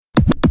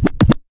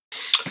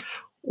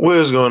What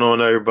is going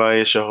on, everybody?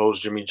 It's your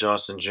host, Jimmy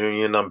Johnson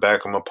Jr., and I'm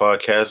back on my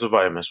podcast, The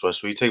Vitamins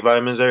West. We take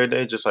vitamins every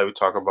day, just like we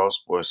talk about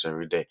sports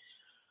every day.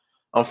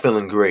 I'm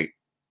feeling great,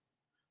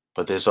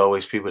 but there's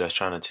always people that's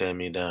trying to tear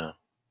me down,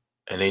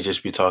 and they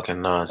just be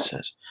talking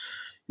nonsense.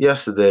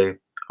 Yesterday,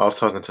 I was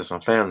talking to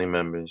some family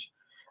members,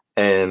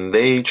 and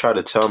they tried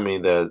to tell me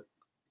that,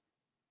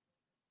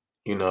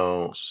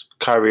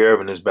 Kyrie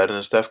Irving is better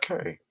than Steph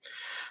Curry.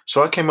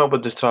 So I came up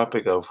with this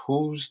topic of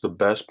who's the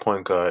best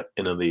point guard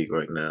in the league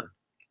right now.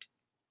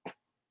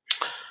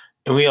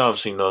 And we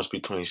obviously know it's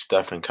between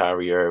Steph and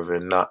Kyrie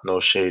Irving. Not no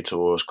shade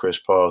towards Chris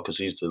Paul because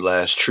he's the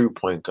last true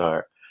point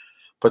guard.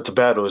 But the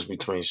battle is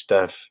between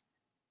Steph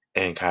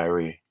and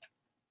Kyrie.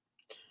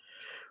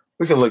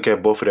 We can look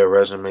at both of their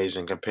resumes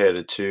and compare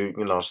the two.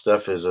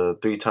 Steph is a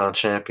three-time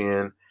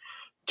champion,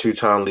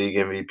 two-time league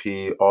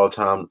MVP,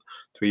 all-time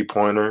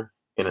three-pointer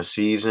in a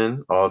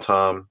season,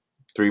 all-time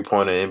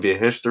three-pointer in NBA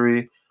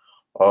history,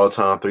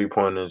 all-time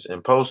three-pointers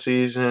in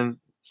postseason,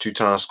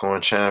 two-time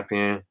scoring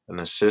champion, an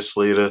assist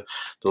leader.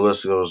 The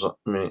list goes.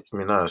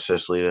 Not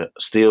assist leader,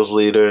 steals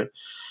leader,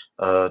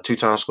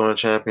 two-time scoring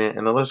champion,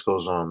 and the list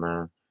goes on,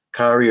 man.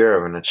 Kyrie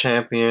Irving, a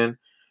champion,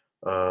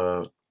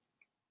 uh,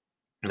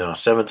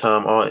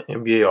 seven-time All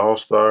NBA All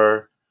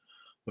Star,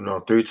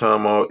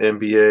 three-time All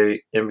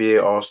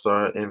NBA All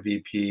Star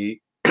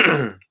MVP.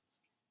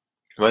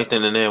 Right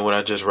then and there, what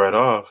I just read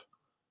off,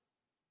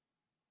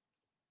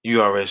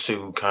 you already see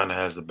who kind of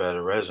has the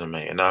better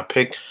resume. And I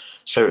picked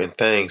certain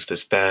things to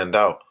stand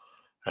out.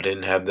 I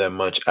didn't have that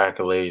much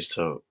accolades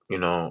to,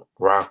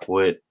 rock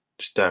with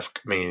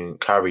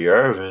Kyrie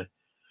Irving.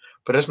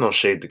 But there's no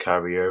shade to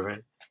Kyrie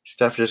Irving.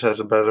 Steph just has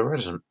a better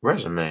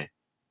resume.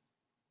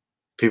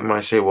 People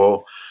might say,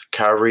 well,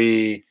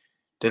 Kyrie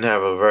didn't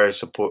have a very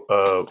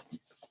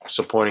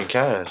supporting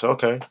cast.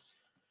 Okay.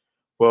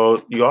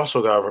 Well, you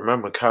also got to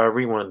remember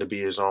Kyrie wanted to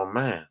be his own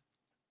man.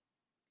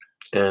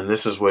 And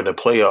this is where the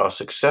playoff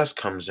success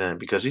comes in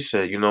because he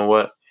said, you know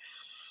what?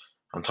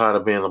 I'm tired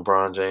of being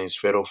LeBron James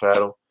fiddle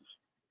faddle.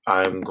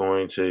 I'm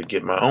going to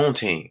get my own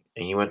team.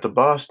 And he went to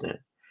Boston.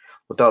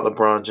 Without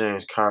LeBron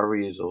James,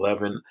 Kyrie is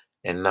 11-9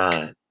 in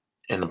the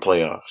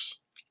playoffs.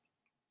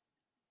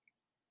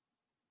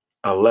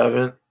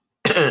 11-9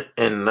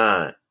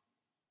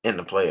 in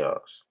the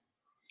playoffs.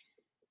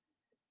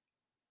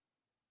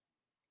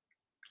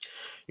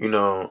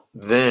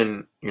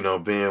 Then,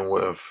 being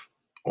with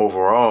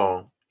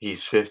overall,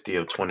 he's 50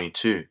 of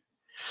 22.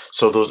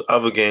 So those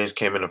other games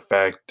came in a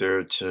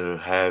factor to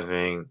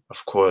having,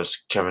 of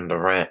course, Kevin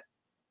Durant.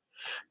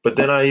 But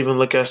then I even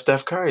look at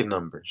Steph Curry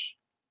numbers.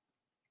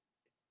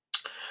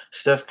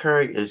 Steph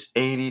Curry is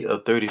 80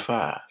 of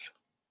 35.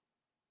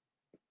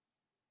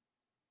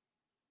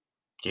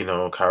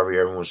 Kyrie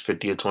Irving was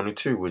 50 of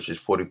 22, which is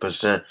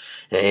 40%,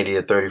 and 80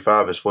 of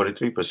 35 is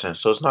 43%.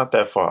 So it's not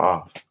that far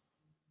off.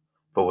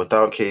 But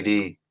without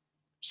KD,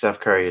 Steph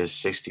Curry is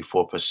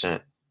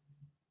 64%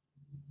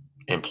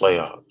 in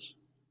playoffs.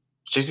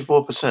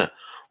 64%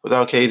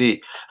 without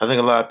KD. I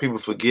think a lot of people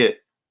forget,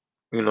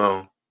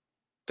 that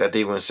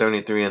they went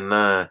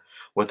 73-9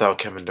 without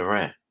Kevin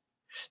Durant.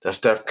 That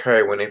Steph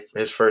Curry,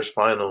 his first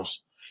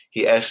finals,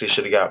 he actually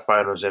should have got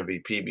finals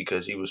MVP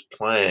because he was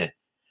playing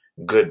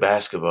good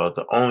basketball.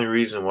 The only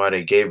reason why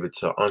they gave it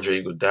to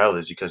Andre Iguodala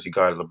is because he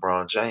guarded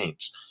LeBron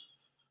James.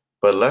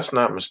 But let's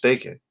not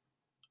mistake it.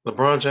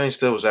 LeBron James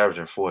still was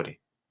averaging 40.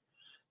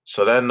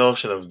 So that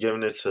notion of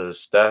giving it to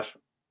Steph,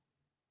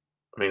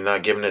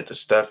 not giving it to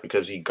Steph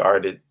because he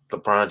guarded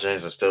LeBron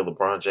James and still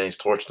LeBron James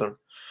torched him.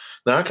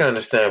 Now, I can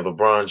understand if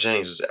LeBron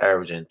James is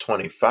averaging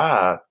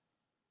 25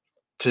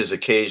 to his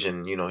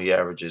occasion, he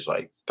averages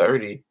like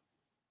 30.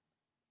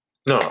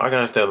 No, I can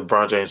understand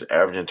LeBron James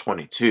averaging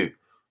 22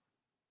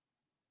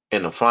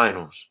 in the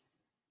finals.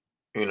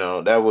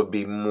 That would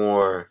be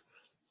more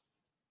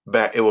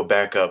back. It would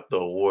back up the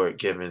award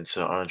given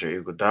to Andre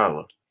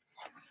Iguodala.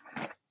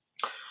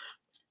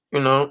 You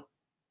know,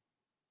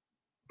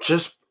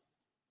 just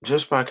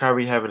just by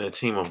Kyrie having a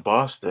team of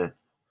Boston,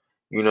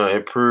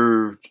 it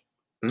proved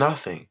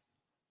nothing.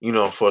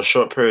 For a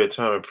short period of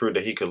time, it proved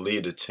that he could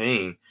lead the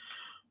team.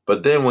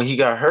 But then when he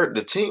got hurt,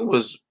 the team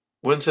was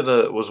one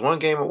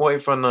game away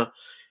from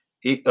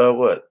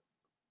what?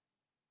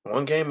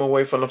 One game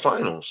away from the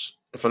finals,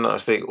 if I'm not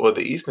mistaken, or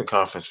the Eastern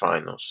Conference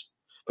Finals.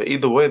 But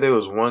either way, there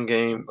was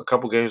a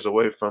couple games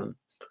away from,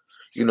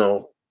 you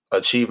know,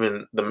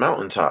 achieving the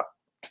mountaintop.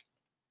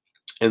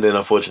 And then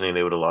unfortunately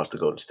they would have lost to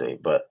Golden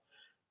State. But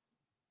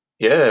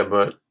yeah,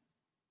 but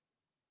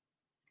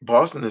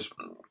Boston is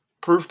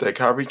proof that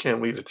Kyrie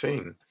can't lead a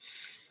team.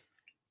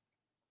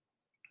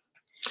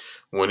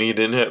 When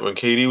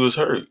KD was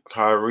hurt,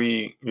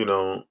 Kyrie,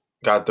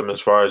 got them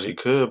as far as he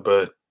could,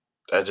 but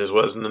that just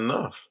wasn't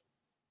enough.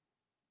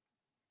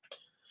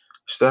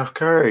 Steph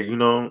Curry,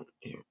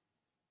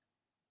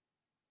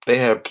 they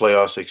had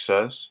playoff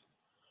success,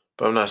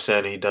 but I'm not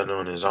saying he done it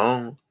on his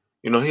own.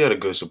 He had a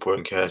good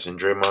supporting cast in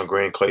Draymond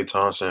Green, Klay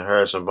Thompson,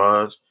 Harrison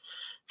Barnes,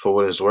 for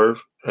what it's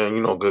worth,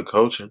 and good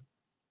coaching.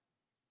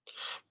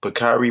 But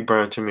Kyrie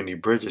burned too many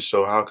bridges,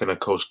 so how can a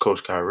coach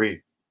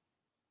Kyrie?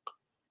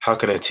 how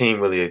can a team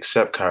really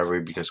accept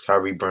Kyrie because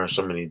Kyrie burned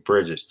so many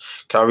bridges?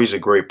 Kyrie's a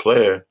great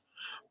player,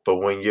 but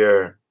when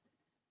your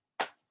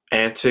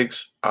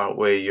antics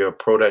outweigh your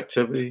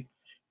productivity,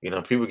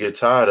 people get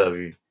tired of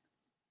you.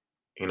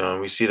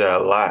 And we see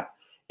that a lot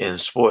in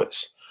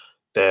sports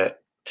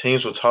that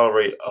teams will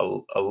tolerate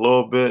a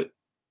little bit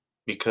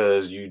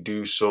because you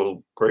do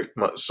so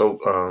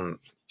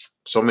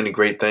many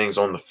great things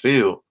on the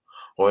field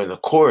or in the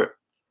court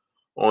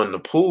or in the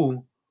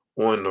pool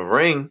or in the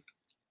ring.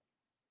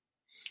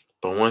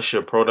 But once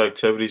your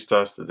productivity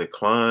starts to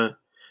decline,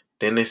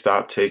 then they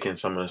stop taking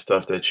some of the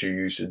stuff that you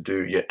used to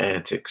do, your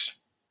antics.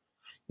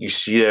 You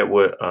see that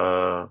with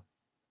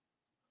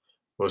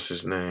what's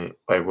his name?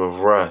 Like with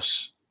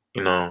Russ,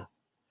 you know.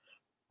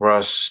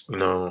 Russ,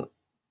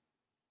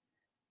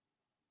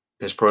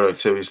 his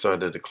productivity started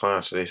to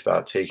decline, so they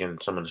started taking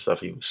some of the stuff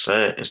he was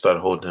saying and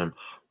started holding him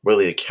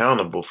really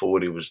accountable for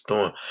what he was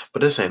doing.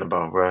 But this ain't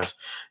about Russ.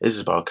 This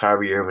is about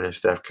Kyrie Irving and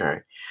Steph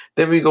Curry.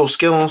 Then we go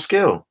skill on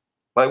skill.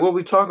 Like what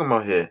we talking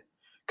about here?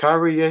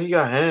 Kyrie, yeah, he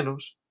got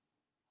handles,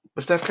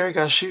 but Steph Curry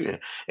got shooting.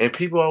 And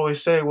people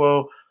always say,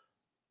 well,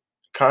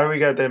 Kyrie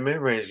got that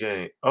mid-range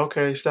game.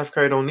 Okay, Steph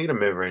Curry don't need a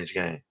mid-range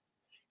game.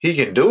 He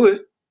can do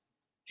it.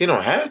 He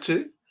don't have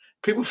to.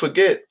 People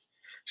forget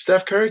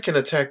Steph Curry can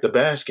attack the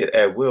basket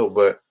at will,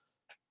 but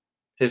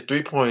his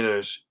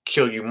three-pointers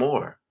kill you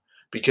more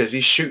because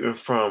he's shooting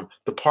from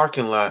the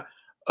parking lot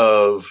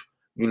of,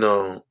 you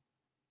know,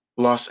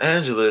 Los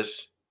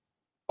Angeles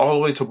all the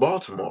way to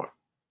Baltimore.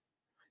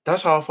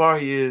 That's how far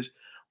he is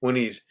when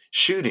he's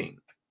shooting.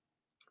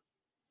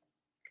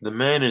 The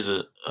man is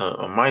a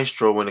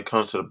maestro when it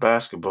comes to the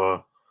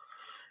basketball.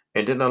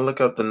 And then I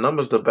look up the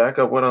numbers to back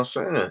up what I'm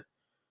saying.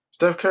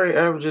 Steph Curry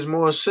averages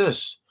more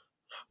assists,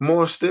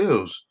 more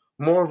steals,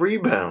 more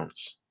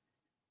rebounds.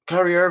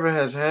 Kyrie Irving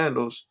has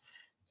handles,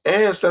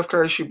 and Steph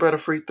Curry shoot better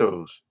free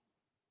throws.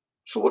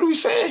 So what are we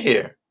saying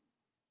here?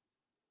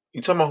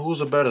 You talking about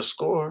who's a better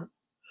scorer?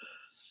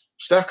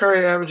 Steph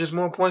Curry averages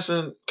more points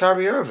than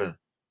Kyrie Irving.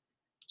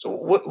 So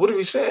what are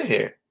we saying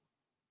here?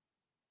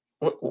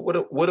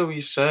 What are we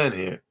saying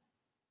here?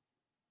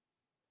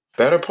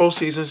 Better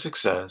postseason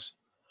success,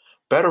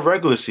 better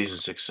regular season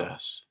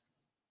success.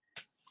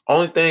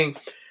 Only thing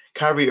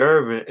Kyrie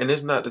Irving, and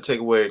it's not to take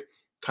away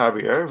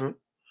Kyrie Irving,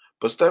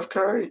 but Steph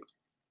Curry,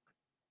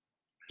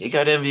 he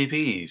got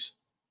MVPs.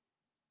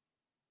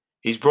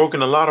 He's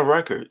broken a lot of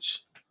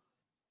records.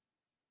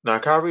 Now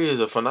Kyrie is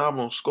a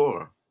phenomenal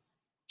scorer.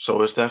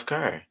 So is Steph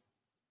Curry.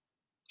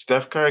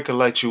 Steph Curry can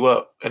light you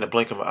up in a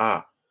blink of an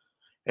eye.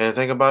 And the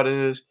thing about it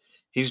is,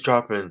 he's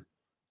dropping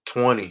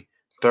 20,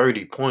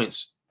 30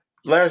 points.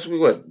 Last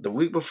week, the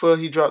week before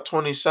he dropped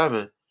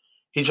 27,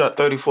 he dropped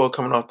 34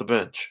 coming off the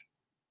bench.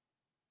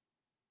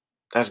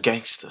 That's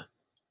gangster.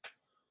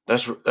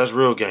 That's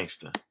real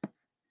gangster.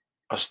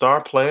 A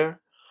star player,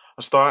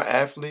 a star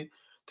athlete,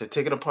 to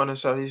take it upon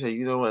himself, he said,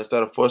 you know what,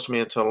 instead of forcing me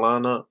into a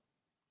lineup,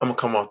 I'm going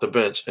to come off the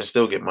bench and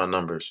still get my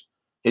numbers.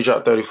 He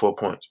dropped 34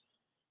 points.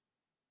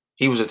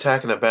 He was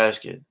attacking the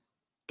basket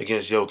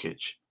against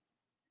Jokic.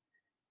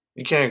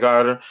 You can't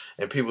guard her.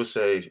 And people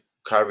say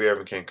Kyrie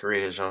Irving can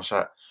create his own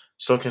shot.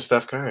 So can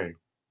Steph Curry.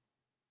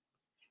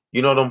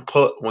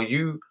 When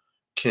you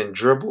can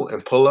dribble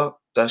and pull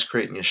up, that's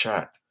creating your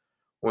shot.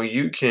 When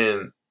you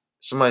can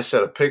somebody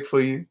set a pick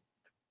for you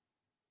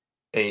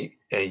and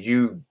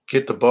you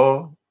get the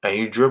ball and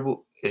you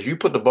dribble, if you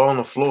put the ball on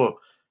the floor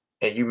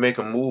and you make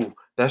a move,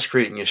 that's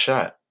creating your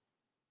shot.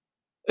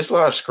 It's a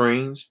lot of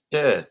screens.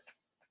 Yeah.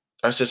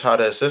 That's just how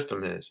that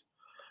system is.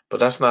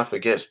 But let's not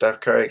forget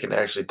Steph Curry can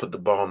actually put the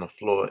ball on the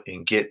floor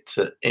and get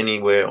to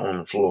anywhere on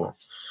the floor.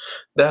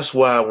 That's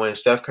why when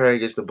Steph Curry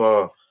gets the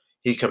ball,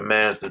 he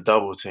commands the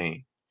double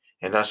team.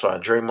 And that's why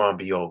Draymond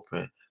be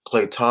open.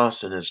 Klay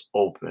Thompson is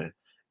open.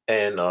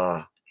 And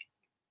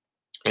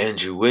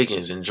Andrew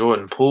Wiggins and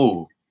Jordan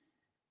Poole.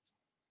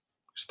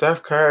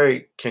 Steph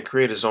Curry can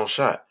create his own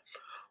shot.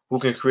 Who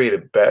can create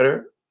it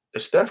better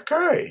is Steph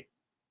Curry.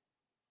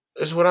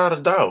 It's without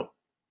a doubt.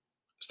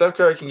 Steph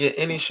Curry can get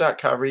any shot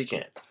Kyrie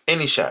can.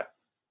 Any shot.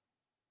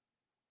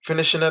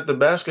 Finishing at the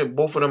basket,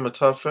 both of them are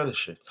tough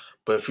finishing.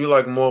 But if you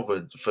like more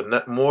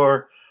of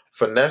more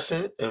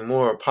finessing and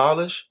more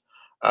polish,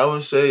 I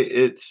would say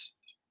it's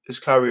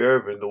Kyrie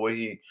Irving. The way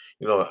he,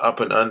 up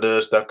and under.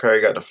 Steph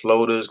Curry got the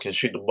floaters, can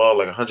shoot the ball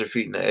like 100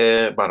 feet in the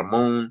air by the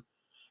moon,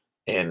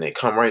 and they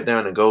come right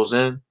down and goes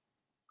in.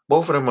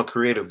 Both of them are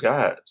creative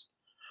guys.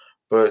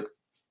 But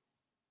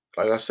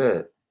like I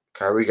said,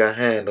 Kyrie got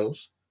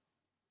handles.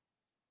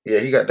 Yeah,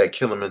 he got that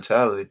killer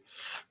mentality.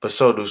 But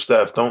so do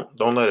Steph.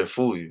 Don't let it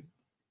fool you.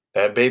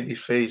 That baby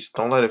face,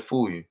 don't let it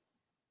fool you.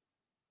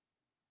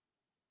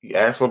 You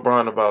ask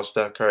LeBron about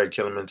Steph Curry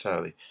killing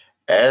mentality.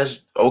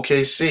 Ask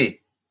OKC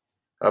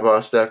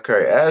about Steph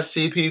Curry. Ask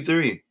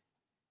CP3.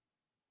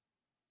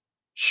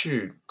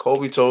 Shoot,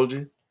 Kobe told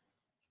you.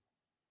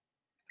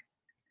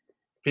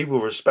 People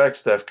respect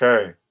Steph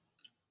Curry.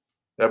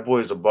 That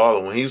boy's a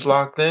baller. When he's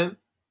locked in,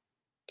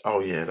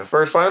 oh yeah. The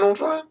first finals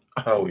run,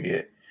 oh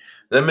yeah.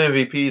 Them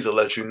MVPs will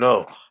let you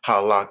know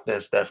how locked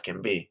in Steph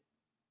can be.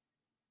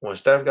 When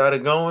Steph got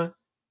it going,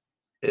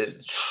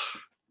 It's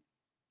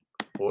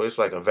boy, it's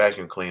like a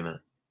vacuum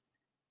cleaner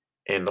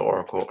in the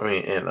Oracle. I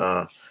mean,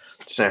 in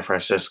San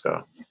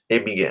Francisco,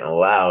 it be getting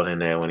loud in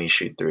there when he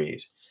shoot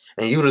threes.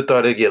 And you would have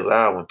thought it'd get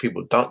loud when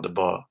people dunk the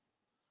ball.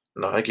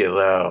 No, it get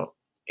loud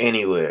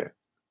anywhere.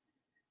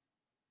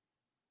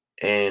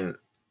 And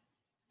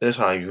that's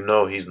how you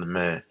know he's the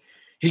man.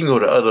 He can go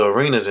to other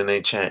arenas and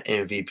they chant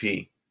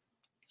MVP.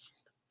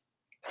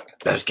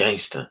 That's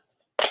gangster.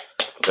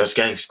 That's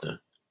gangster.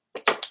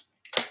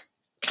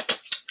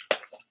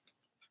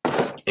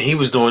 And he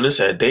was doing this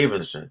at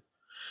Davidson.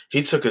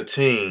 He took a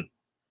team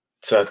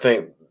to, I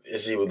think,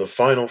 is either the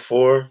Final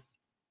Four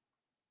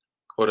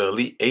or the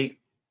Elite Eight.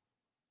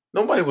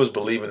 Nobody was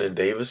believing in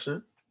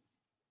Davidson.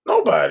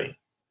 Nobody.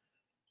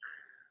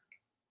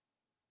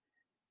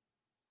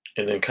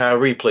 And then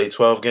Kyrie played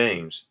 12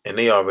 games, and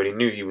they already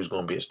knew he was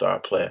going to be a star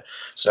player.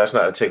 So that's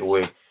not to take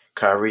away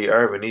Kyrie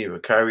Irving either.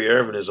 Kyrie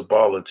Irving is a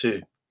baller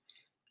too.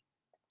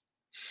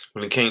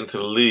 When he came to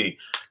the league,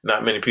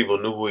 not many people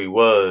knew who he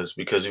was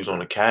because he was on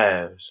the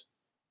Cavs.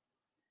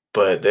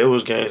 But there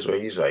was games where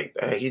he's like,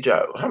 hey, he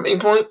dropped how many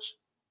points?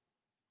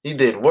 He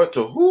did what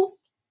to who?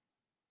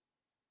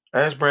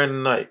 Ask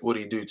Brandon Knight what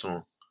he do to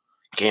him.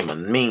 Gave him a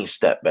mean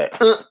step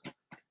back.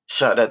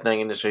 Shot that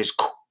thing in his face.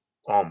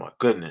 Oh my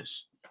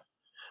goodness.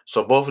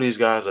 So both of these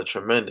guys are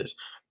tremendous.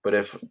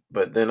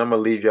 But then I'm gonna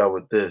leave y'all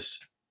with this.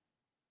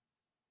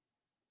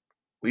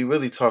 We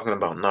really talking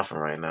about nothing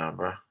right now,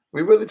 bro.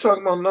 We really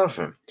talking about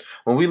nothing.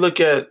 When we look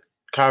at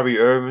Kyrie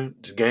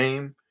Irving's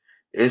game,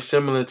 it's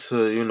similar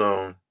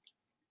to,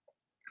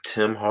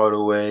 Tim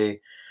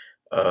Hardaway,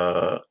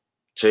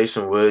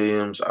 Jason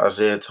Williams,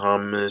 Isaiah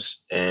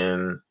Thomas,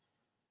 and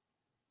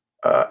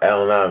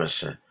Allen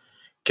Iverson.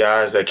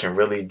 Guys that can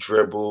really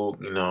dribble,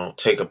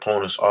 take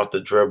opponents off the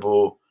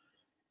dribble,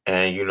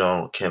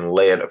 and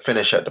can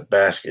finish at the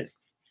basket.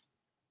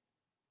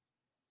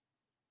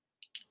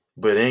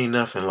 But it ain't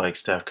nothing like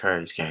Steph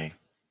Curry's game.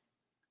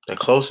 The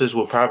closest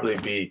will probably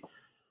be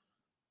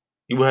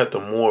you would have to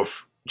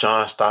morph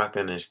John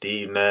Stockton and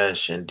Steve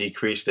Nash and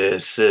decrease their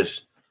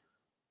assists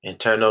and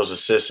turn those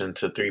assists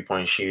into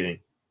 3-point shooting.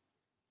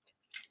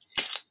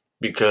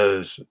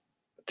 Because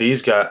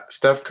these guys,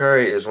 Steph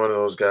Curry is one of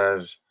those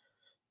guys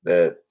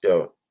that,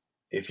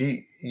 if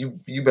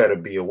you better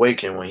be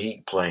awakened when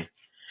he play.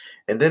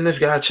 And then this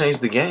guy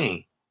changed the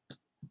game.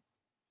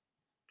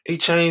 He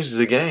changed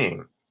the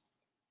game.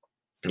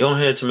 You don't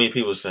hear too many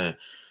people saying,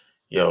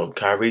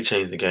 Kyrie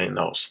changed the game.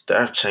 No,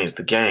 Steph changed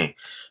the game.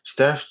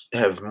 Steph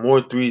have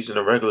more threes in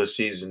the regular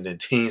season than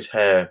teams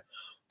have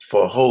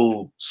for a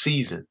whole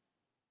season.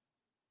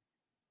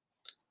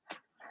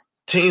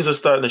 Teams are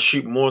starting to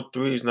shoot more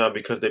threes now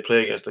because they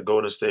play against the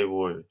Golden State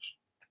Warriors.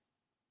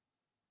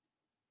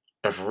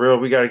 And for real,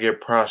 we got to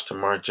give props to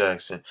Mark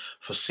Jackson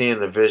for seeing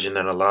the vision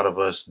that a lot of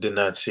us did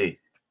not see.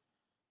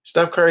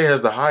 Steph Curry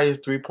has the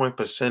highest three-point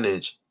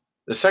percentage,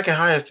 the second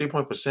highest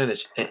three-point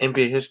percentage in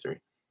NBA history.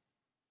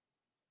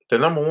 The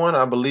number one,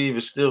 I believe,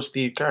 is still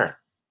Steve Kerr.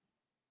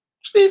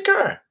 Steve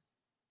Kerr.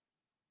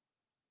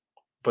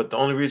 But the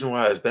only reason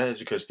why is that is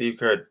because Steve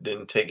Kerr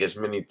didn't take as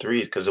many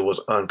threes because it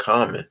was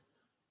uncommon.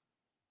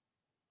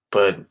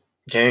 But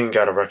game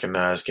got to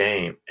recognize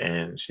game.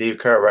 And Steve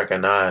Kerr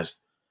recognized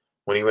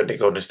when he went to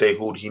Golden State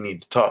who he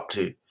needed to talk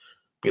to.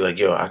 Be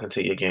like, I can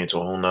take your game to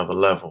a whole nother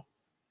level.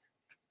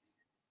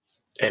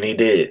 And he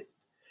did.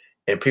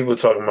 And people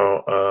talking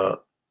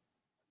about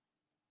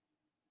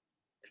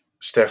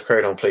Steph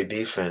Curry don't play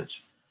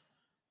defense.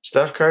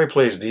 Steph Curry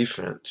plays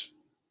defense.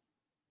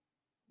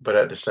 But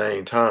at the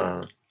same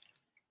time,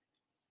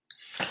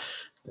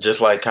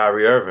 just like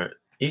Kyrie Irving,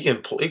 he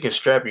can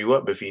strap you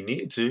up if he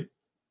need to.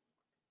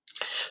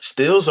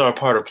 Steals are a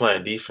part of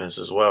playing defense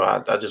as well.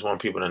 I just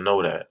want people to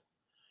know that.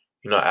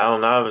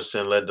 Allen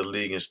Iverson led the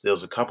league in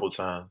steals a couple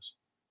times.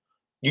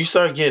 You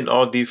start getting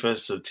all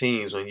defensive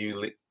teams when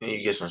you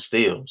get some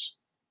steals.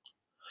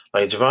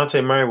 Like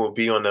Javante Murray will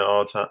be on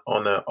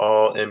that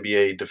all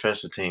NBA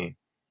defensive team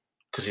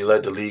because he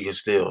led the league in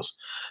steals.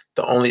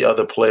 The only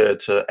other player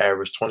to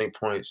average 20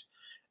 points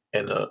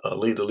and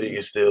lead the league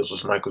in steals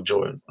was Michael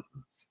Jordan.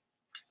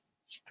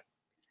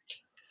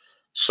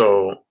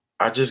 So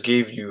I just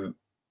gave you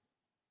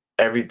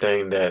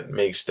everything that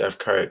makes Steph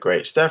Curry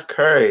great. Steph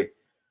Curry,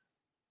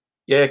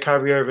 yeah,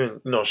 Kyrie Irving,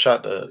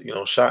 shot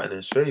in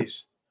his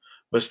face.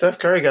 But Steph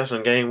Curry got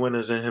some game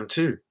winners in him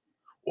too.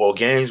 Or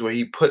games where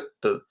he put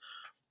the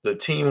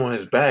team on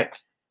his back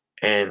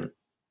and,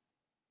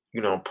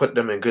 put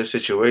them in good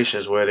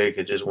situations where they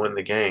could just win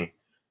the game.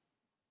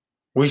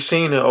 We've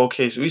seen in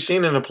OKC, we've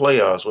seen in the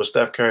playoffs what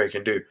Steph Curry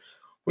can do.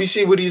 We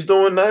see what he's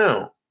doing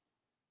now.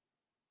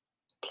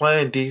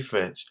 Playing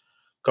defense,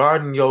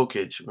 guarding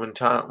Jokic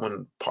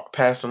when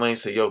passing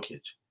lanes to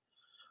Jokic,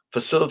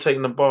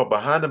 facilitating the ball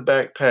behind the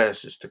back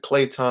passes to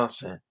Klay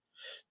Thompson,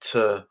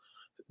 to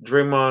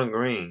Draymond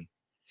Green,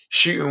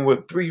 shooting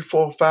with 3,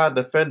 4, 5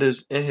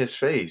 defenders in his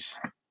face.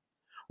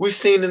 We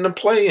seen in the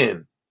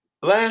play-in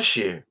last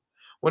year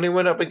when they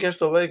went up against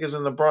the Lakers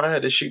and LeBron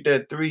had to shoot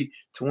that 3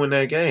 to win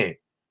that game.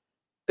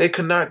 They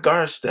could not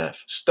guard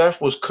Steph. Steph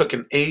was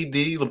cooking AD,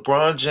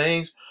 LeBron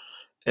James,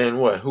 And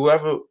what?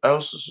 Whoever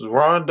else was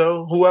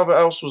Rondo, whoever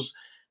else was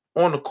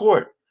on the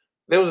court.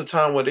 There was a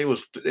time where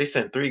they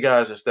sent three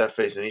guys in Steph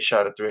face and he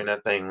shot a three and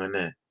that thing went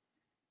in.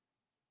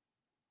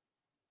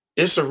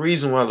 It's a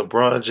reason why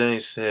LeBron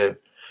James said,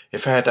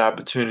 if I had the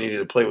opportunity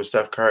to play with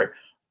Steph Curry,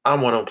 I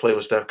want to play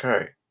with Steph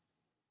Curry.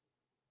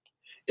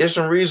 It's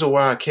a reason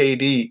why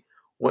KD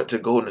went to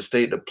Golden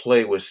State to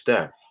play with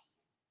Steph.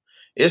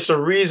 It's a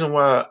reason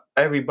why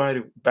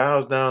everybody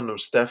bows down to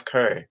Steph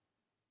Curry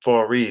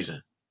for a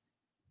reason.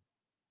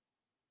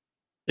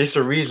 It's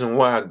a reason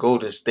why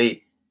Golden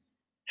State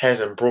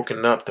hasn't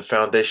broken up the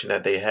foundation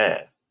that they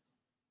had.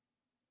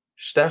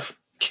 Steph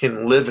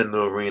can live in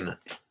the arena.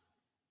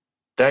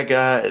 That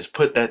guy has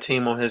put that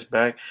team on his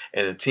back,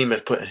 and the team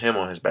has put him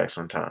on his back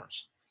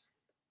sometimes.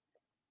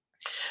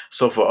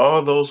 So for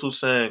all those who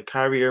saying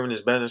Kyrie Irving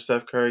is better than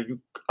Steph Curry,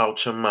 you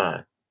out your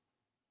mind.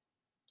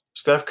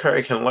 Steph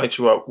Curry can light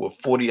you up with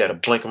 40 at a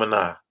blink of an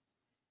eye.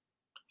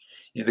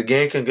 The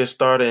game can get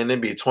started and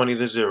it be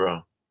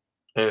 20-0.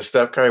 And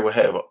Steph Curry will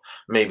have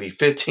maybe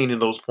 15 of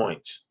those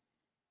points.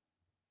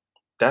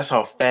 That's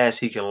how fast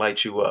he can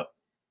light you up.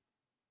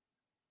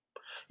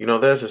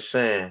 There's a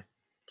saying,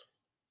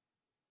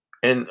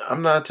 and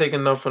I'm not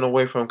taking nothing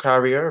away from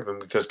Kyrie Irving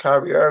because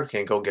Kyrie Irving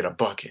can go get a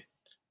bucket.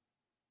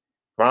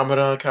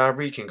 Ramadan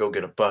Kyrie can go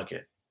get a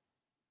bucket.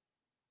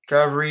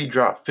 Kyrie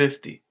dropped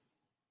 50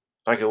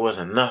 like it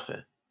wasn't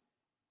nothing.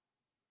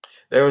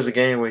 There was a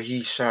game where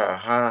he shot a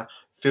high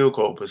field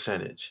goal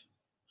percentage.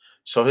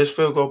 So his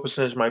field goal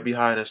percentage might be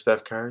higher than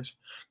Steph Curry's.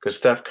 Because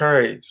Steph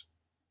Curry's,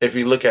 if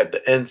you look at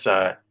the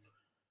inside,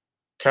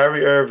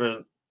 Kyrie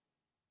Irving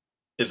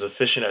is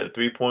efficient at a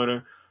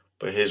three-pointer,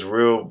 but his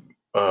real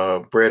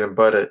bread and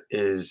butter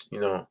is,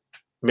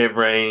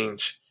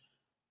 mid-range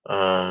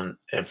and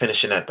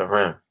finishing at the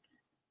rim.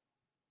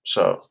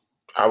 So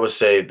I would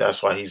say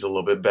that's why he's a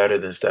little bit better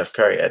than Steph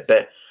Curry at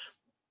that.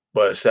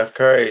 But Steph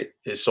Curry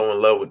is so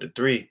in love with the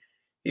three,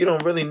 he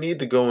don't really need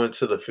to go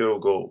into the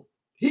field goal.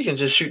 He can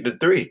just shoot the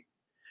three.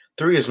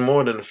 Three is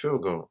more than a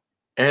field goal,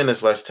 and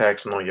it's less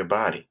taxing on your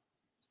body.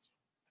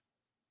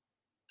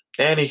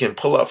 And he can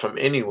pull up from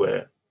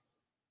anywhere.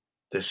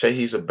 To say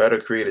he's a better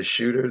creative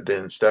shooter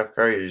than Steph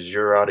Curry is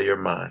you're out of your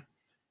mind.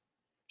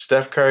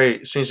 Steph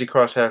Curry, as soon as he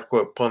crossed half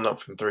court, pulling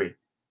up from three.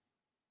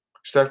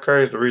 Steph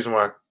Curry is the reason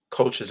why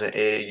coaches in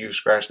AAU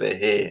scratch their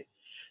head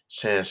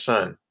saying,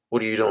 son,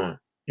 what are you doing?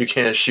 You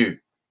can't shoot.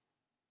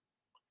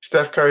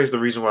 Steph Curry is the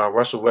reason why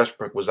Russell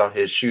Westbrook was out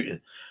here shooting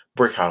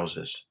brick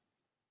houses,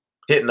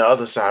 hitting the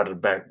other side of the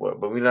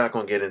backboard, but we're not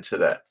going to get into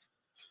that.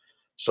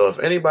 So if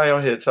anybody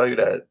out here tell you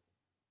that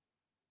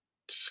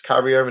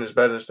Kyrie Irving is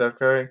better than Steph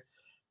Curry,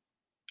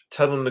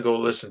 tell them to go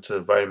listen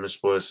to Vitamin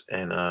Sports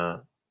and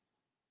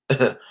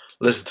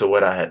listen to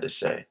what I had to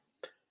say.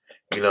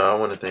 I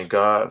want to thank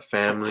God,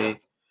 family,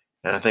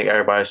 and I thank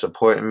everybody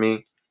supporting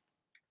me.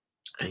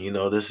 And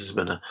this has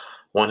been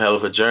one hell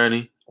of a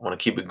journey. I want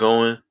to keep it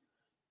going.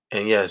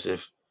 And yes,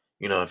 if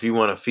you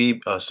want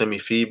to send me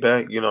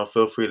feedback,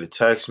 feel free to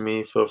text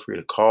me, feel free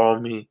to call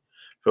me,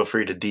 feel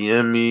free to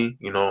DM me,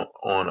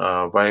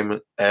 on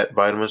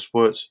Vitamin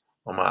Sports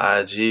on my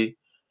IG.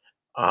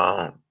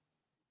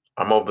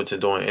 I'm open to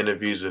doing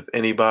interviews with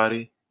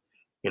anybody.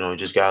 You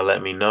just gotta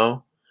let me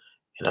know.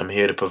 And I'm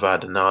here to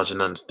provide the knowledge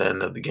and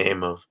understanding of the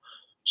game of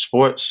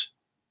sports.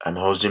 I'm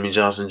host Jimmy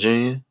Johnson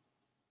Jr.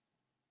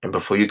 And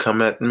before you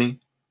come at me,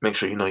 make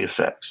sure you know your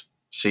facts.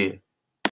 See ya.